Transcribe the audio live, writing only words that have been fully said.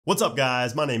What's up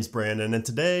guys, my name's Brandon and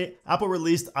today Apple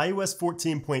released iOS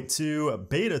 14.2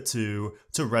 Beta 2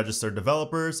 to registered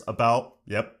developers about,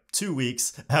 2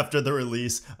 weeks after the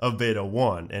release of Beta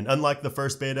 1. And unlike the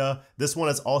first beta, this one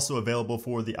is also available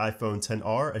for the iPhone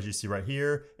XR as you see right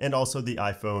here and also the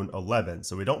iPhone 11.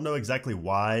 So we don't know exactly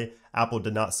why Apple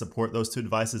did not support those two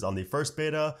devices on the first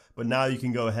beta, but now you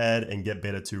can go ahead and get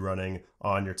Beta 2 running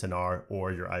on your XR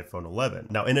or your iPhone 11.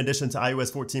 Now, in addition to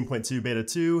iOS 14.2 Beta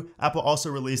 2, Apple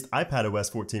also released iPadOS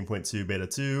 14.2 Beta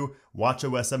 2,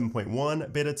 watchOS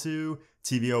 7.1 Beta 2,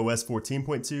 tvOS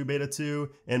 14.2 Beta 2,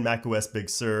 and macOS Big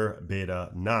Sur Beta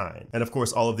 9. And of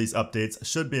course, all of these updates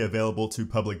should be available to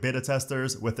public beta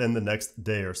testers within the next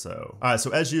day or so. All right, so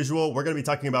as usual, we're gonna be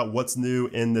talking about what's new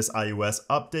in this iOS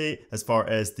update as far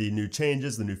as the new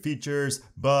changes, the new features,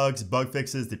 bugs, bug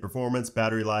fixes, the performance,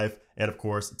 battery life, and of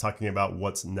course, talking about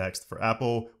what's next for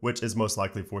Apple, which is most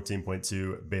likely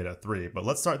 14.2 Beta 3. But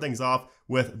let's start things off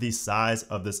with the size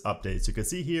of this update. So you can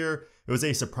see here, it was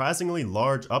a surprisingly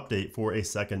large update for a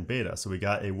second beta. So we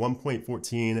got a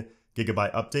 1.14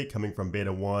 gigabyte update coming from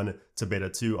Beta 1 to Beta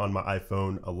 2 on my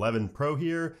iPhone 11 Pro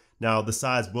here. Now the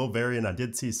size will vary, and I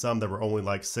did see some that were only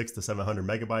like 600 to 700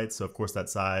 megabytes. So of course that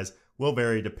size will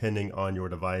vary depending on your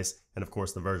device and of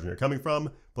course the version you're coming from.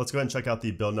 But let's go ahead and check out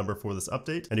the build number for this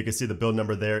update. And you can see the build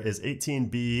number there is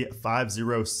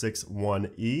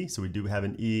 18B5061E. So we do have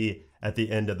an E at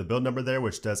the end of the build number there,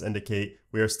 which does indicate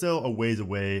we are still a ways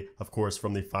away, of course,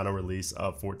 from the final release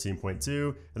of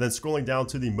 14.2. And then scrolling down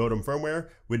to the modem firmware,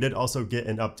 we did also get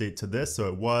an update to this. So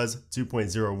it was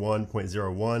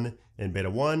 2.01.01 in Beta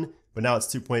 1, but now it's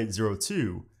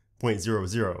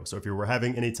 2.02.00. So if you were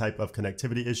having any type of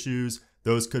connectivity issues,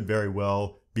 those could very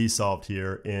well be solved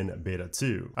here in Beta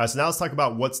 2. All right, so now let's talk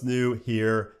about what's new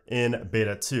here in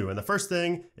Beta 2. And the first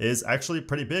thing is actually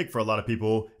pretty big for a lot of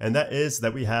people, and that is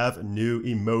that we have new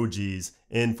emojis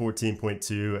in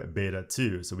 14.2 Beta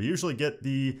 2. So we usually get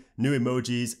the new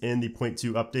emojis in the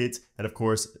 0.2 updates, and of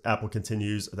course, Apple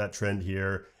continues that trend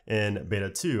here in Beta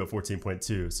 2 of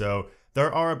 14.2. So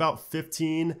there are about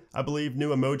 15, I believe,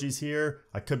 new emojis here.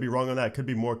 I could be wrong on that. It could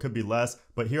be more, could be less.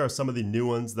 But here are some of the new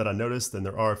ones that I noticed, and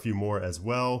there are a few more as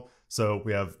well. So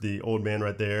we have the old man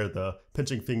right there, the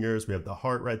pinching fingers, we have the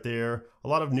heart right there, a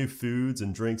lot of new foods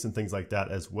and drinks and things like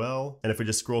that as well. And if we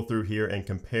just scroll through here and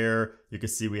compare, you can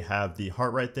see we have the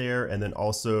heart right there and then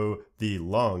also the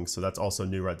lungs. So that's also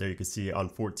new right there. You can see on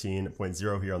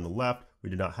 14.0 here on the left, we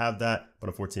do not have that, but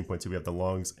on 14.2 we have the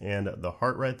lungs and the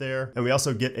heart right there. And we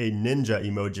also get a ninja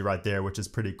emoji right there, which is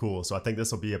pretty cool. So I think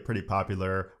this will be a pretty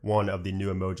popular one of the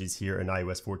new emojis here in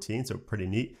iOS 14, so pretty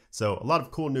neat. So a lot of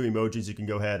cool new emojis you can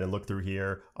go ahead and look through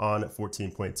here on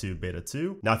 14.2 Beta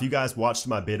 2. Now, if you guys watched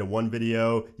my Beta 1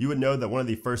 video, you would know that one of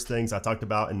the first things I talked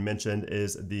about and mentioned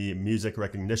is the music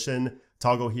recognition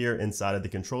toggle here inside of the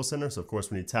control center. So of course,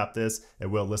 when you tap this, it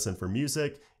will listen for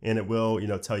music and it will,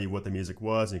 tell you what the music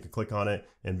was, and you can click on it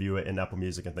and view it in Apple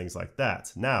Music and things like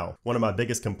that. Now, one of my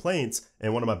biggest complaints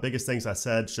and one of my biggest things I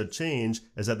said should change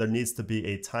is that there needs to be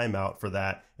a timeout for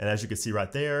that. And as you can see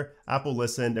right there, Apple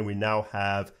listened and we now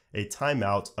have a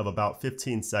timeout of about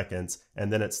 15 seconds,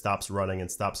 and then it stops running and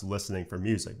stops listening for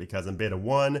music. Because in Beta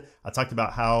 1, I talked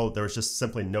about how there was just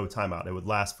simply no timeout. It would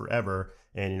last forever.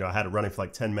 And, I had it running for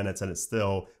like 10 minutes and it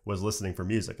still was listening for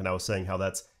music. And I was saying how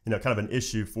that's, kind of an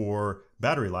issue for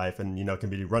battery life and, it can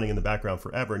be running in the background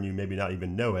forever and you maybe not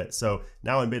even know it. So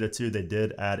now in Beta 2, they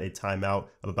did add a timeout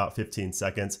of about 15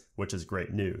 seconds, which is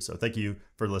great news. So thank you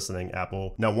for listening,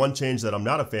 Apple. Now, one change that I'm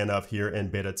not a fan of here in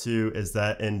Beta 2 is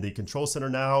that in the control center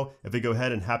now, if we go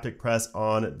ahead and haptic press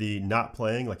on the not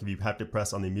playing, like if you haptic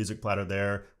press on the music platter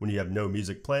there when you have no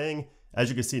music playing, as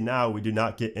you can see now, we do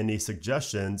not get any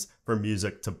suggestions for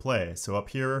music to play. So up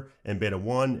here in Beta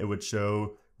 1, it would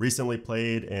show recently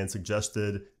played and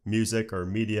suggested music or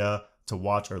media to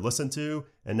watch or listen to.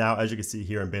 And now, as you can see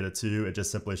here in Beta 2, it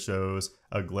just simply shows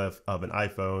a glyph of an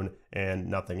iPhone and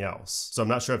nothing else. So I'm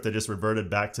not sure if they just reverted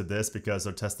back to this because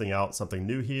they're testing out something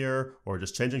new here or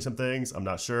just changing some things. I'm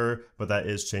not sure, but that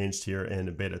is changed here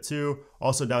in Beta 2.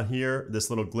 Also down here, this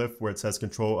little glyph where it says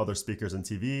control other speakers and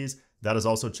TVs, that is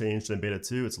also changed in Beta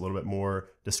 2. It's a little bit more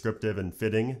descriptive and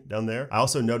fitting down there. I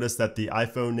also noticed that the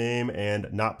iPhone name and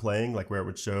not playing, like where it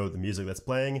would show the music that's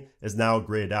playing, is now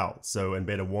grayed out. So in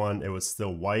Beta 1, it was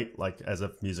still white, like as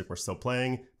if music were still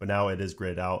playing, but now it is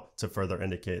grayed out to further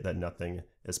indicate that nothing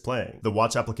is playing. The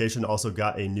watch application also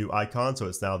got a new icon, so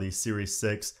it's now the Series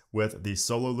 6 with the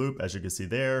solo loop, as you can see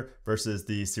there, versus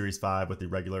the Series 5 with the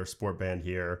regular sport band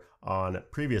here on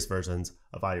previous versions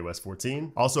of iOS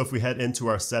 14. Also, if we head into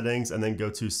our settings and then go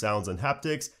to sounds and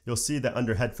haptics, you'll see that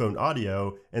under headphone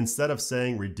audio, instead of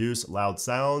saying reduce loud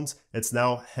sounds, it's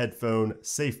now headphone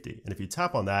safety. And if you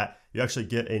tap on that, you actually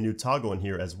get a new toggle in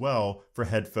here as well for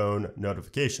headphone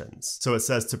notifications. So it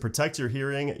says to protect your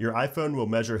hearing, your iPhone will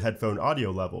measure headphone audio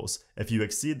levels. If you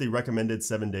exceed the recommended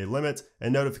 7-day limit, a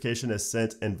notification is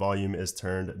sent and volume is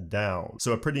turned down.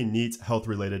 So a pretty neat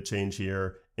health-related change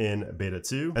here in beta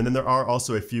 2. And then there are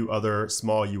also a few other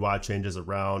small UI changes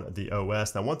around the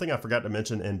OS. Now, one thing I forgot to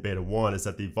mention in beta 1 is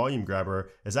that the volume grabber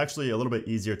is actually a little bit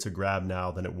easier to grab now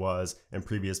than it was in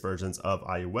previous versions of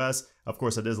iOS. Of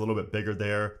course, it is a little bit bigger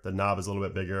there. The knob is a little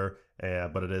bit bigger,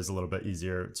 but it is a little bit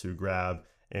easier to grab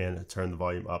and turn the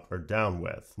volume up or down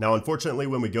with. Now, unfortunately,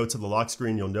 when we go to the lock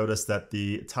screen, you'll notice that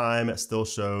the time still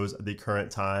shows the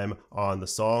current time on the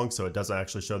song. So it doesn't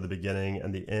actually show the beginning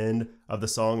and the end of the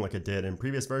song like it did in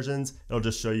previous versions. It'll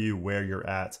just show you where you're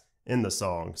at in the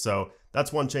song. So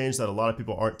that's one change that a lot of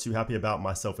people aren't too happy about,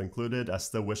 myself included. I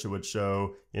still wish it would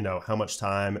show, how much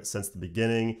time since the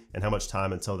beginning and how much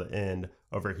time until the end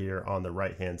over here on the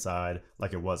right-hand side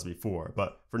like it was before.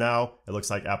 But for now, it looks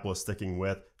like Apple is sticking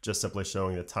with just simply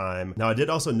showing the time. Now, I did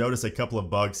also notice a couple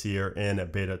of bugs here in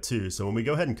beta 2. So when we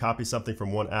go ahead and copy something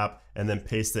from one app and then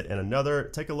paste it in another,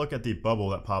 take a look at the bubble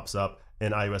that pops up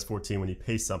in iOS 14 when you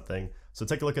paste something. So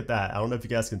take a look at that. I don't know if you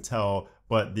guys can tell,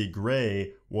 but the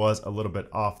gray was a little bit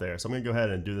off there. So I'm gonna go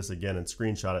ahead and do this again and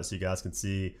screenshot it so you guys can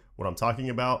see what I'm talking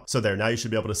about. So there, now you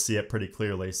should be able to see it pretty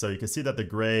clearly. So you can see that the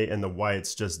gray and the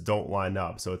whites just don't line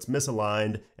up. So it's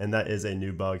misaligned, and that is a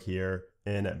new bug here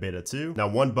in beta 2. Now,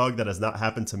 one bug that has not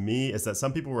happened to me is that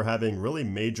some people were having really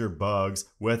major bugs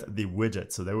with the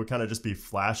widgets. So they would kind of just be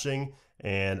flashing,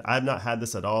 and I've not had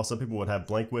this at all. Some people would have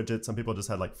blank widgets. Some people just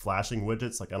had like flashing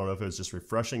widgets. Like, I don't know if it was just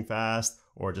refreshing fast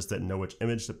or just didn't know which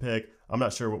image to pick. I'm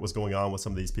not sure what was going on with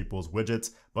some of these people's widgets,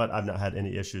 but I've not had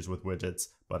any issues with widgets,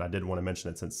 but I did want to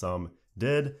mention it since some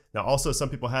did. Now, also some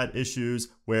people had issues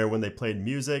where when they played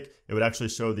music, it would actually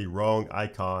show the wrong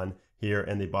icon here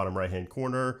in the bottom right hand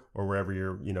corner, or wherever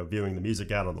you're viewing the music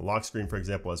at on the lock screen, for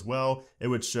example, as well, it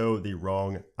would show the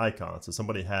wrong icon. So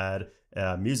somebody had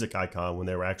a music icon when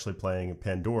they were actually playing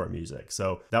Pandora music.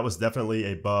 So that was definitely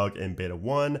a bug in beta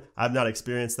 1. I've not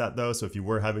experienced that though, so if you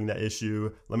were having that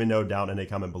issue, let me know down in a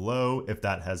comment below if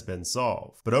that has been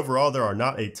solved. But overall, there are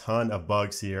not a ton of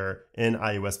bugs here in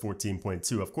iOS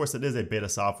 14.2. Of course, it is a beta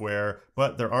software,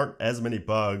 but there aren't as many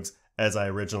bugs as I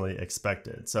originally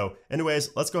expected. So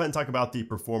anyways, let's go ahead and talk about the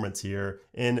performance here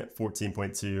in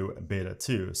 14.2 beta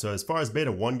 2. So as far as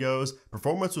beta 1 goes,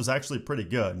 performance was actually pretty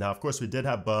good. Now, of course, we did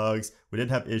have bugs, we did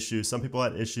have issues. Some people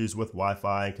had issues with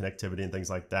Wi-Fi and connectivity and things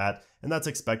like that. And that's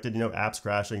expected, apps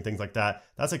crashing, things like that.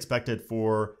 That's expected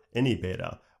for any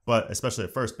beta, but especially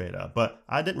at first beta. But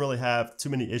I didn't really have too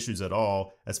many issues at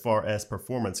all as far as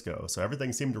performance goes. So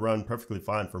everything seemed to run perfectly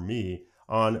fine for me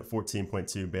on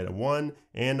 14.2 beta 1,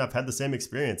 and I've had the same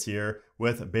experience here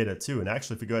with beta 2. And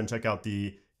actually, if you go ahead and check out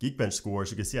the Geekbench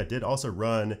scores, you can see I did also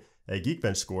run a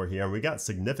Geekbench score here, and we got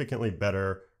significantly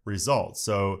better results.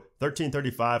 So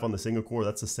 1335 on the single core,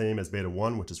 that's the same as beta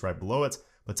 1, which is right below it.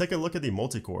 But take a look at the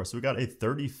multi-core. So we got a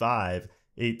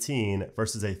 3518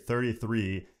 versus a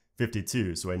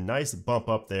 3352. So a nice bump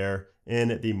up there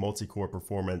in the multi-core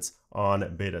performance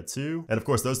on beta 2. And of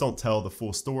course, those don't tell the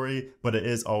full story, but it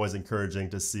is always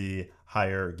encouraging to see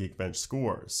higher Geekbench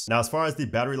scores. Now, as far as the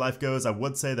battery life goes, I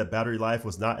would say that battery life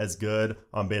was not as good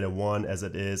on beta 1 as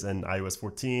it is in iOS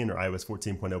 14 or iOS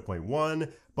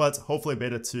 14.0.1, but hopefully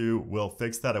beta 2 will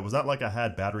fix that. It was not like I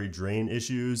had battery drain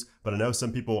issues, but I know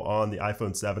some people on the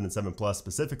iPhone 7 and 7 Plus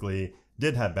specifically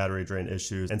did have battery drain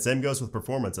issues, and same goes with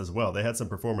performance as well. They had some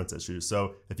performance issues.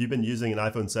 So if you've been using an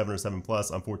iPhone 7 or 7 Plus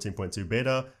on 14.2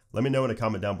 beta, let me know in a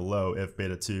comment down below if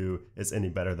beta 2 is any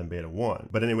better than beta 1.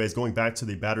 But anyways, going back to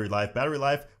the battery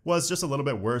life was just a little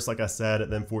bit worse, like I said,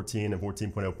 than 14 and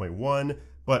 14.0.1.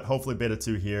 But hopefully beta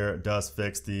 2 here does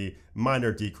fix the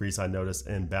minor decrease I noticed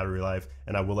in battery life,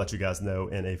 and I will let you guys know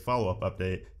in a follow-up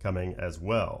update coming as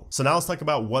well. So now let's talk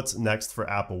about what's next for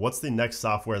Apple. What's the next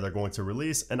software they're going to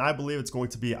release? And I believe it's going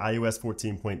to be iOS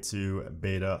 14.2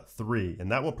 beta 3,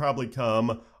 and that will probably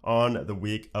come on the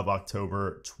week of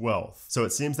October 12th. So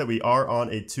it seems that we are on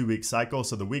a 2-week cycle,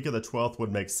 so the week of the 12th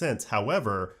would make sense.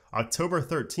 However, October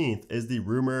 13th is the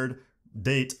rumored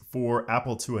date for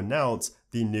Apple to announce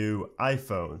the new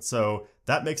iPhone. So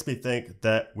that makes me think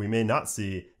that we may not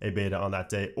see a beta on that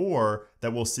day, or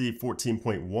that we'll see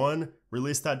 14.1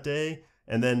 released that day.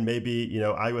 and then maybe, you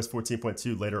know, iOS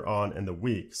 14.2 later on in the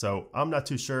week. So I'm not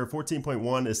too sure.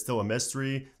 14.1 is still a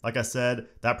mystery. Like I said,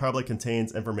 that probably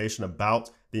contains information about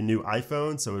the new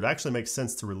iPhone, so it actually makes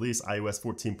sense to release iOS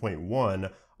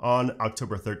 14.1 on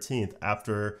October 13th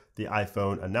after the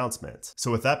iPhone announcement.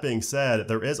 So with that being said,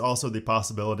 there is also the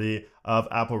possibility of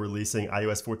Apple releasing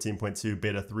iOS 14.2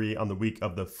 Beta 3 on the week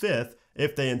of the 5th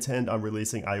if they intend on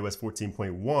releasing iOS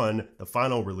 14.1, the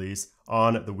final release,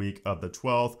 on the week of the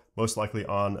 12th, most likely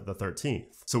on the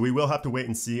 13th. So we will have to wait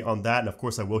and see on that, and of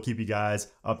course I will keep you guys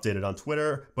updated on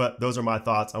Twitter, but those are my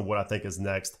thoughts on what I think is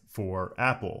next for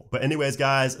Apple. But anyways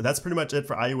guys, that's pretty much it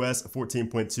for iOS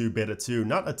 14.2 Beta 2.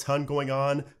 Not a ton going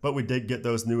on, but we did get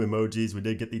those new emojis. We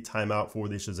did get the timeout for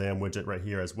the Shazam widget right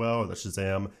here as well, or the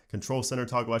Shazam Control Center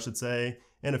toggle I should say,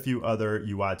 and a few other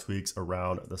UI tweaks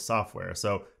around the software.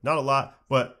 So not a lot,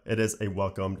 but it is a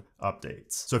welcomed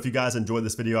update. So if you guys enjoyed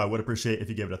this video, I would appreciate if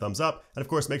you gave it a thumbs up. And of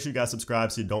course, make sure you guys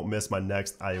subscribe so you don't miss my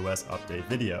next iOS update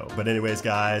video. But anyways,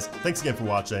 guys, thanks again for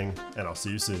watching, and I'll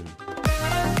see you soon.